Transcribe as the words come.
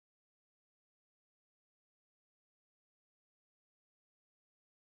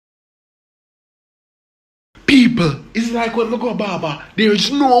People, it's like when I go barber, there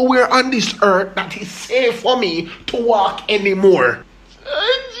is nowhere on this earth that is safe for me to walk anymore.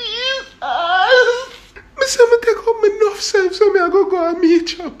 Oh, Jesus. I say I take up my enough self so I go and meat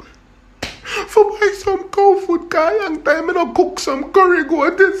shop. For buy some cow food, cause long time I don't cook some curry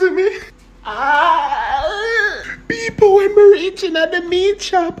goat, you see me? People, when me reaching at the meat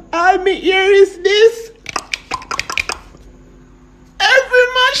shop, all me hear is this. Every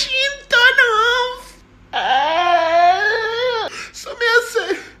machine turn off. So me I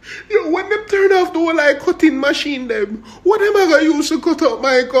say, yo, when them turn off the whole like cutting machine them, what am I gonna use to cut up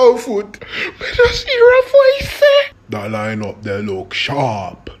my cow food? But just hear a voice say, that line up there look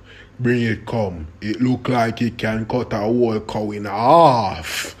sharp. Bring it come. It look like it can cut a whole cow in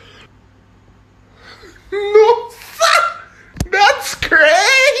half. No, sir! That's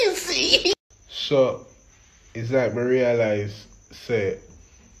crazy! So, it's like me realize, say,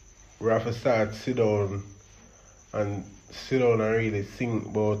 we have to start sit down and really think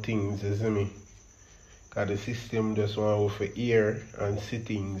about things, you see me? Because the system just want to hear and see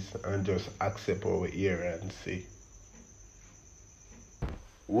things and just accept what we hear and see.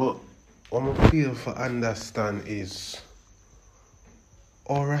 What I feel for understand is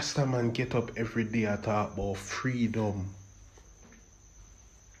how Rastaman get up every day and talk about freedom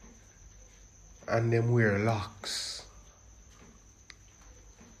and them wear locks.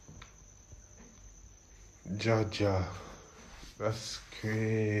 Jaja, that's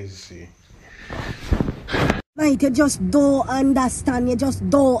crazy. Mate, you just don't understand. You just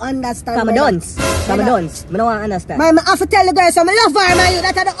don't understand. Come on, I don't want to understand. I have to tell the girl so I love her, my youth.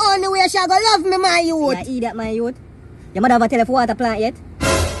 That's the only way she gonna love me, my youth. Yeah, idiot, my youth. Your mother have a telephone water plant yet?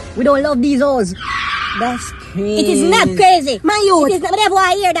 We don't love these hoes. That's crazy. It is not crazy. My youth. It is not. But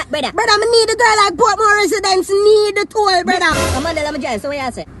I hear that, brother. Brother, I need the girl like Portmore residents need the toll, brother. Mandela, I'm so what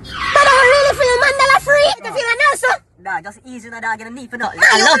you say? Brother, I really feel Mandela free. You feel a nurse? Nah, just easy na dog, you need for nothing.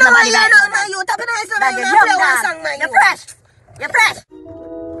 I love nobody like that. my youth. Happy nice Dog, you you're play young, one dog. song, my You're youth. fresh. You're fresh.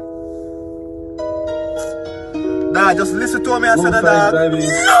 Nah, just listen to me and say that, dog.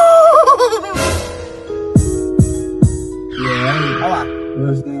 Yeah. How?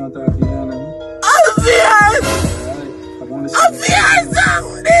 What's down, Tatiana? I'm serious! I want to I'm serious!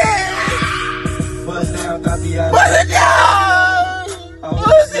 Bust down, Tatiana. Bust it down!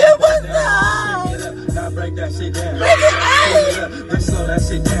 Bust it down! Now break that shit down. Break it down! Let's slow that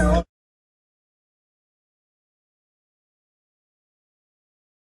shit down.